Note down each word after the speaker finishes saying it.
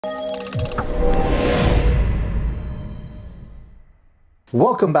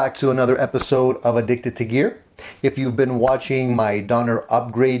Welcome back to another episode of Addicted to Gear. If you've been watching my Donner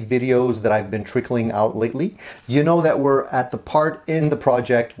upgrade videos that I've been trickling out lately, you know that we're at the part in the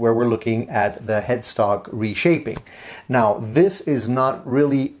project where we're looking at the headstock reshaping. Now, this is not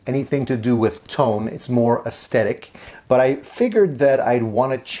really anything to do with tone, it's more aesthetic, but I figured that I'd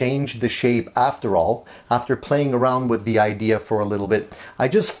want to change the shape after all. After playing around with the idea for a little bit, I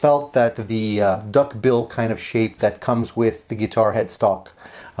just felt that the duckbill kind of shape that comes with the guitar headstock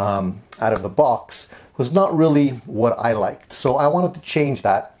out of the box was not really what I liked. So I wanted to change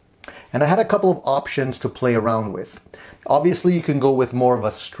that. And I had a couple of options to play around with. Obviously, you can go with more of a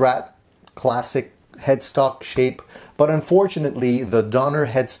Strat classic headstock shape, but unfortunately, the Donner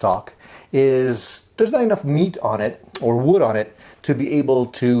headstock there's not enough meat on it or wood on it to be able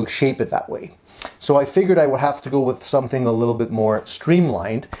to shape it that way. So I figured I would have to go with something a little bit more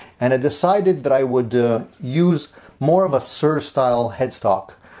streamlined, and I decided that I would use more of a Sir style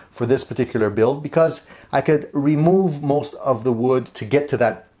headstock for this particular build because I could remove most of the wood to get to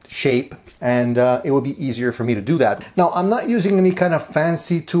that shape, and it would be easier for me to do that. Now, I'm not using any kind of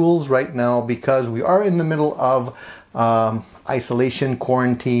fancy tools right now because we are in the middle of isolation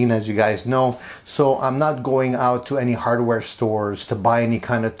quarantine, as you guys know, so I'm not going out to any hardware stores to buy any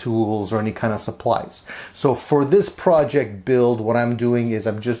kind of tools or any kind of supplies. So for this project build, what I'm doing is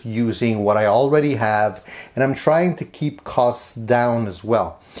I'm just using what I already have, and I'm trying to keep costs down as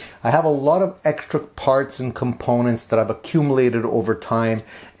well. I have a lot of extra parts and components that I've accumulated over time,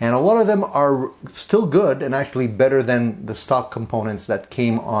 and a lot of them are still good and actually better than the stock components that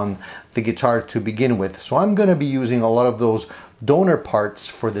came on the guitar to begin with. So I'm going to be using a lot of those donor parts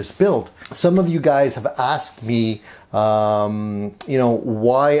for this build. Some of you guys have asked me, why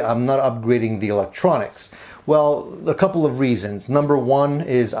I'm not upgrading the electronics. Well, a couple of reasons. Number one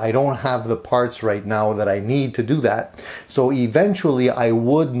is I don't have the parts right now that I need to do that. So eventually I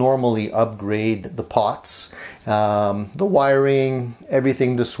would normally upgrade the pots, the wiring,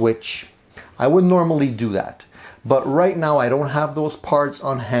 everything, the switch. I would normally do that. But right now I don't have those parts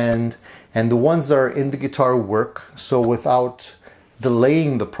on hand, and the ones that are in the guitar work. So without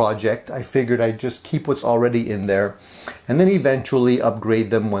delaying the project, I figured I'd just keep what's already in there and then eventually upgrade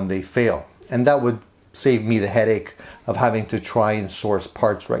them when they fail. And that would save me the headache of having to try and source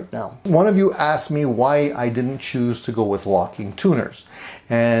parts right now. One of you asked me why I didn't choose to go with locking tuners,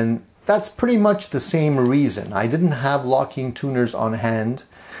 and that's pretty much the same reason. I didn't have locking tuners on hand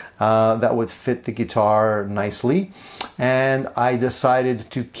that would fit the guitar nicely, and I decided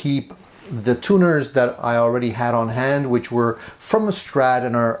to keep the tuners that I already had on hand, which were from a Strat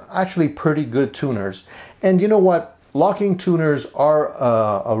and are actually pretty good tuners. And you know what? Locking tuners are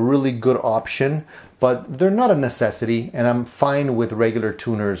a really good option, but they're not a necessity, and I'm fine with regular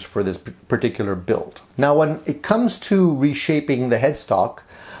tuners for this particular build. Now, when it comes to reshaping the headstock,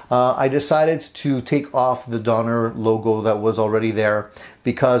 I decided to take off the Donner logo that was already there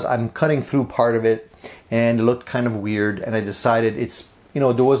because I'm cutting through part of it and it looked kind of weird, and I decided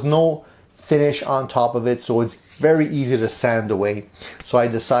there was no finish on top of it, so it's very easy to sand away. So I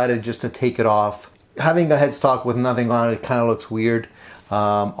decided just to take it off. Having a headstock with nothing on it kind of looks weird.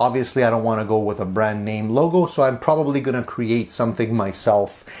 Obviously, I don't want to go with a brand name logo, so I'm probably going to create something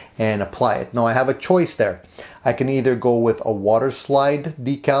myself and apply it. Now, I have a choice there. I can either go with a water slide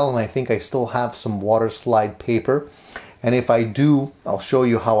decal, and I think I still have some water slide paper. And if I do, I'll show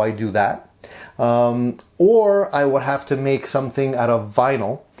you how I do that. Or I would have to make something out of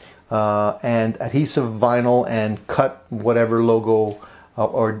vinyl and adhesive vinyl and cut whatever logo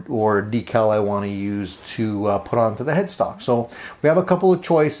or decal I want to use to put onto the headstock. So we have a couple of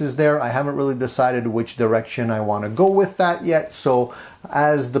choices there. I haven't really decided which direction I want to go with that yet. So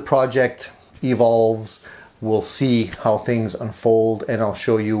as the project evolves, we'll see how things unfold, and I'll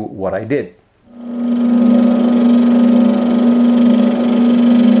show you what I did.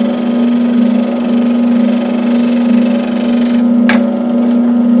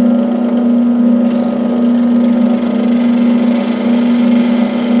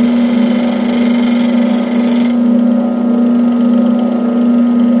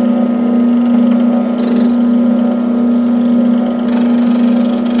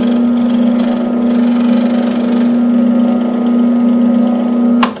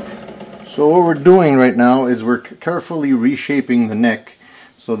 So what we're doing right now is we're carefully reshaping the neck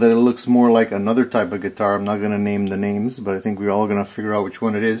so that it looks more like another type of guitar. I'm not going to name the names, but I think we're all going to figure out which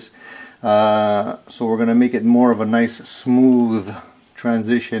one it is. So we're going to make it more of a nice smooth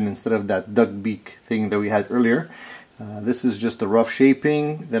transition instead of that duck beak thing that we had earlier. This is just a rough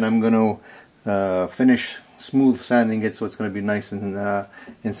shaping. Then I'm going to finish smooth sanding it so it's going to be nice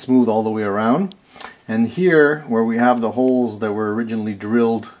and smooth all the way around. And here, where we have the holes that were originally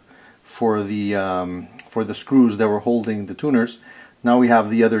drilled for the screws that were holding the tuners, now we have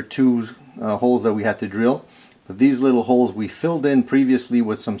the other two holes that we had to drill. But these little holes we filled in previously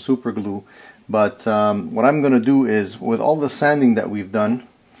with some super glue. But what I'm going to do is, with all the sanding that we've done,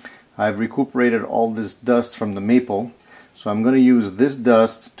 I've recuperated all this dust from the maple. So I'm going to use this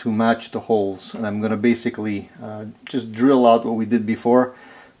dust to match the holes, and I'm going to basically just drill out what we did before,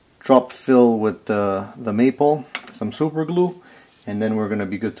 drop fill with the maple, some super glue, and then we're going to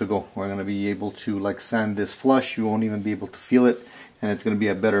be good to go. We're going to be able to like sand this flush. You won't even be able to feel it, and it's going to be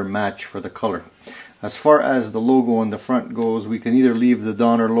a better match for the color. As far as the logo on the front goes, we can either leave the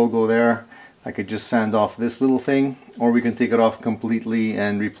Donner logo there. I could just sand off this little thing, or we can take it off completely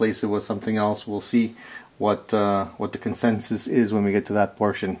and replace it with something else. We'll see what the consensus is when we get to that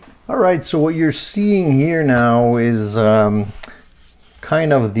portion. Alright, so what you're seeing here now is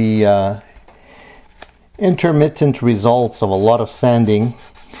kind of the intermittent results of a lot of sanding.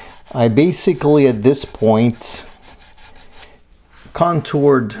 I basically at this point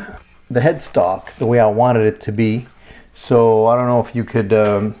contoured the headstock the way I wanted it to be. So I don't know if you could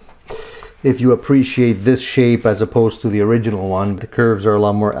if you appreciate this shape as opposed to the original one. The curves are a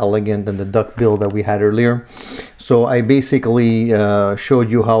lot more elegant than the duckbill that we had earlier. So I basically showed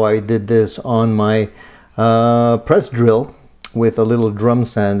you how I did this on my press drill with a little drum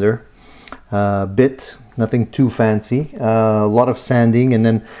sander bit, nothing too fancy, a lot of sanding, and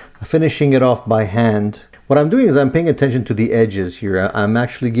then finishing it off by hand. What I'm doing is I'm paying attention to the edges here. I'm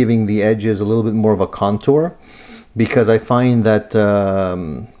actually giving the edges a little bit more of a contour, because I find that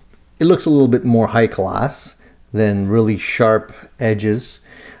it looks a little bit more high class than really sharp edges.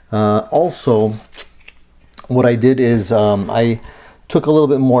 Also, what I did is I took a little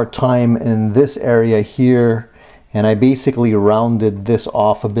bit more time in this area here, and I basically rounded this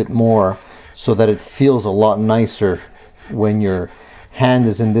off a bit more so that it feels a lot nicer when your hand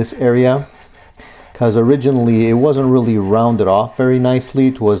is in this area. Because originally it wasn't really rounded off very nicely.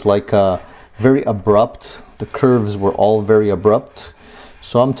 It was like very abrupt. The curves were all very abrupt.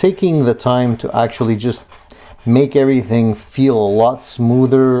 So I'm taking the time to actually just make everything feel a lot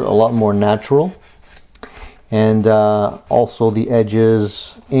smoother, a lot more natural. And also the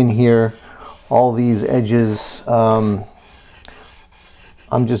edges in here, all these edges, I'm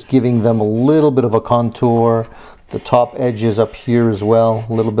just giving them a little bit of a contour. The top edges up here as well,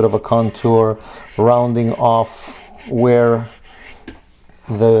 a little bit of a contour, rounding off where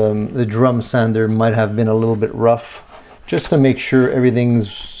the drum sander might have been a little bit rough, just to make sure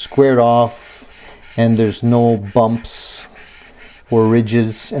everything's squared off and there's no bumps or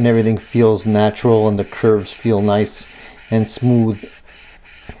ridges, and everything feels natural and the curves feel nice and smooth.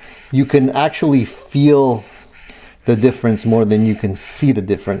 You can actually feel the difference more than you can see the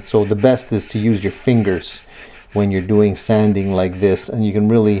difference. So the best is to use your fingers when you're doing sanding like this, and you can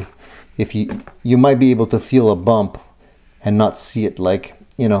really, if you might be able to feel a bump and not see it. Like,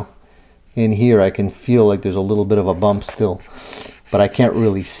 you know, in here I can feel like there's a little bit of a bump still, but I can't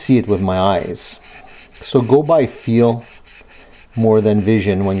really see it with my eyes. So go by feel more than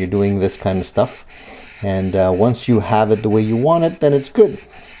vision when you're doing this kind of stuff, and once you have it the way you want it, then it's good.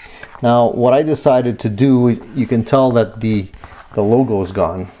 Now what I decided to do, you can tell that the logo is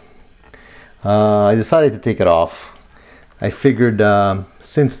gone. I decided to take it off. I figured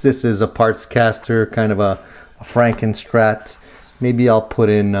since this is a parts caster, kind of a Strat, maybe I'll put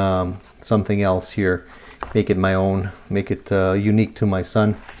in something else here, make it my own, make it unique to my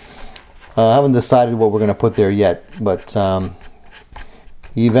son. I haven't decided what we're going to put there yet, but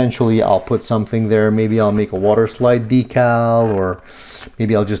eventually I'll put something there. Maybe I'll make a water slide decal, or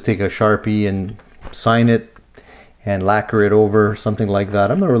maybe I'll just take a Sharpie and sign it and lacquer it over, something like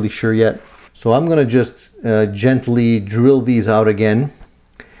that. I'm not really sure yet. So I'm going to just gently drill these out again,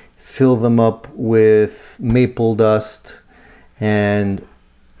 fill them up with maple dust, and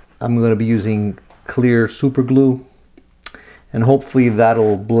I'm going to be using clear super glue, and hopefully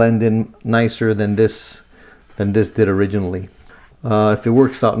that'll blend in nicer than this did originally. If it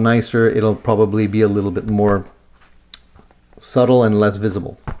works out nicer, it'll probably be a little bit more subtle and less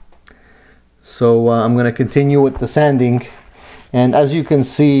visible. So I'm going to continue with the sanding. And as you can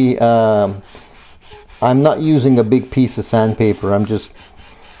see, I'm not using a big piece of sandpaper. I'm just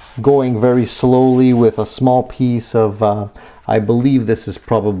going very slowly with a small piece of, I believe this is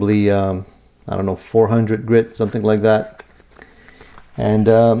probably, I don't know, 400 grit, something like that. And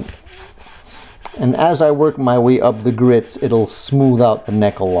as I work my way up the grits, it'll smooth out the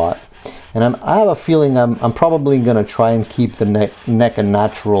neck a lot. And I have a feeling I'm probably going to try and keep the neck a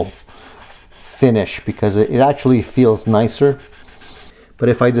natural finish because it actually feels nicer. But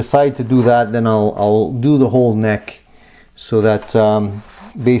if I decide to do that, then I'll do the whole neck so that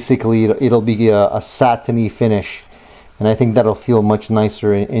basically it'll be a satiny finish. And I think that'll feel much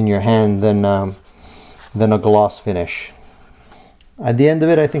nicer in your hand than a gloss finish. At the end of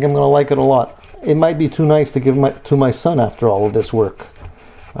it, I think I'm going to like it a lot. It might be too nice to give to my son after all of this work.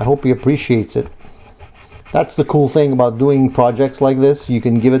 I hope he appreciates it. That's the cool thing about doing projects like this. You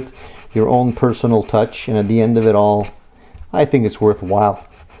can give it your own personal touch, and at the end of it all, I think it's worthwhile.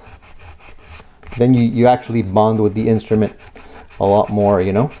 Then you actually bond with the instrument a lot more,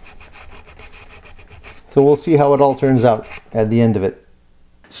 you know? So we'll see how it all turns out at the end of it.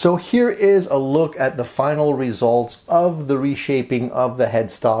 So here is a look at the final results of the reshaping of the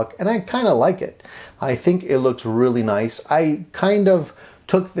headstock, and I kind of like it. I think it looks really nice. I kind of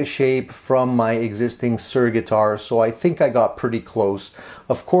took the shape from my existing Sur guitar, so I think I got pretty close.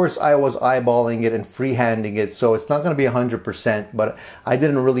 Of course, I was eyeballing it and freehanding it, so it's not going to be 100%, but I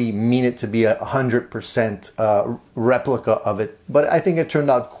didn't really mean it to be a 100% replica of it. But I think it turned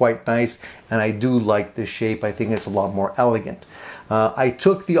out quite nice, and I do like this shape. I think it's a lot more elegant. I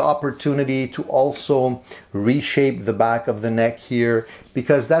took the opportunity to also reshape the back of the neck here,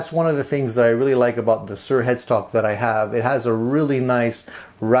 because that's one of the things that I really like about the Sur headstock that I have. It has a really nice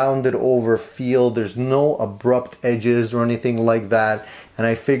rounded over feel. There's no abrupt edges or anything like that. And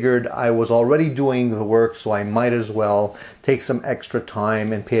I figured I was already doing the work, so I might as well take some extra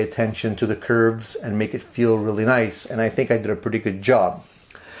time and pay attention to the curves and make it feel really nice. And I think I did a pretty good job.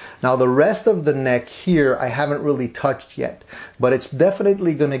 Now the rest of the neck here I haven't really touched yet, but it's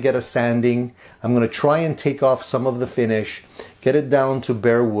definitely going to get a sanding. I'm going to try and take off some of the finish, get it down to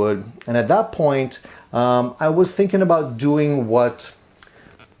bare wood, and at that point I was thinking about doing what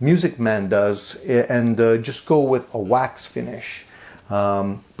Music Man does and just go with a wax finish.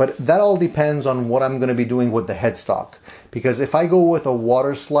 But that all depends on what I'm going to be doing with the headstock, because if I go with a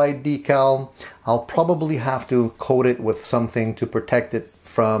water slide decal, I'll probably have to coat it with something to protect it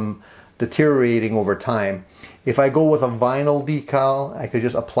from deteriorating over time. If I go with a vinyl decal, I could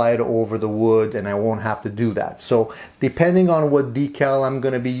just apply it over the wood and I won't have to do that. So depending on what decal I'm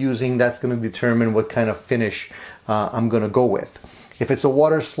going to be using, that's going to determine what kind of finish I'm going to go with. If it's a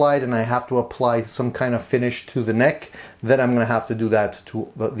water slide and I have to apply some kind of finish to the neck, then I'm going to have to do that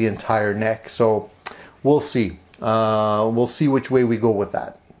to the entire neck. So we'll see. We'll see which way we go with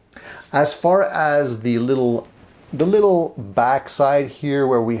that. As far as the little back side here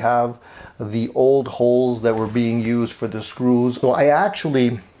where we have the old holes that were being used for the screws, so I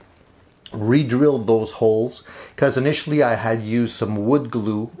actually re-drilled those holes because initially I had used some wood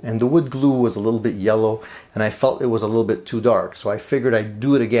glue, and the wood glue was a little bit yellow and I felt it was a little bit too dark, so I figured I'd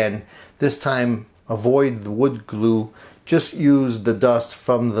do it again. This time avoid the wood glue, just use the dust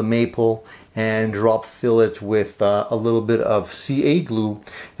from the maple and drop fill it with a little bit of CA glue,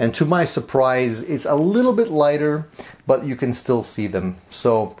 and to my surprise it's a little bit lighter, but you can still see them,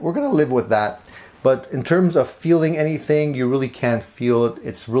 so we're gonna live with that. But in terms of feeling anything, you really can't feel it.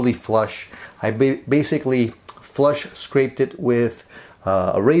 It's really flush. I basically flush scraped it with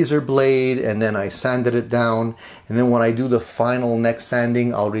a razor blade, and then I sanded it down, and then when I do the final neck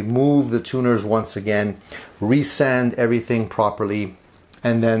sanding, I'll remove the tuners once again, resand everything properly,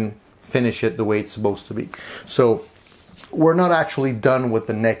 and then finish it the way it's supposed to be. So we're not actually done with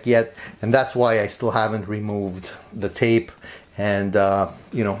the neck yet, and that's why I still haven't removed the tape, and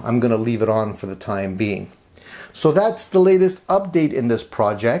you know, I'm gonna leave it on for the time being. So that's the latest update in this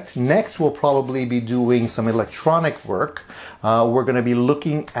project. Next we'll probably be doing some electronic work. We're gonna be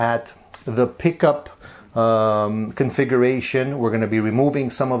looking at the pickup configuration. We're gonna be removing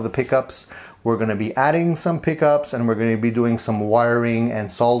some of the pickups. We're going to be adding some pickups, and we're going to be doing some wiring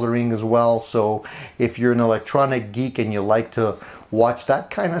and soldering as well. So if you're an electronic geek and you like to watch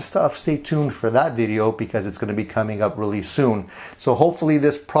that kind of stuff, stay tuned for that video because it's going to be coming up really soon. So hopefully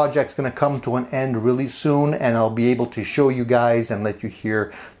this project's going to come to an end really soon, and I'll be able to show you guys and let you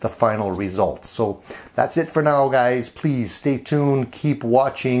hear the final results. So that's it for now, guys. Please stay tuned, keep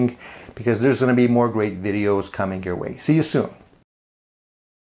watching, because there's going to be more great videos coming your way. See you soon.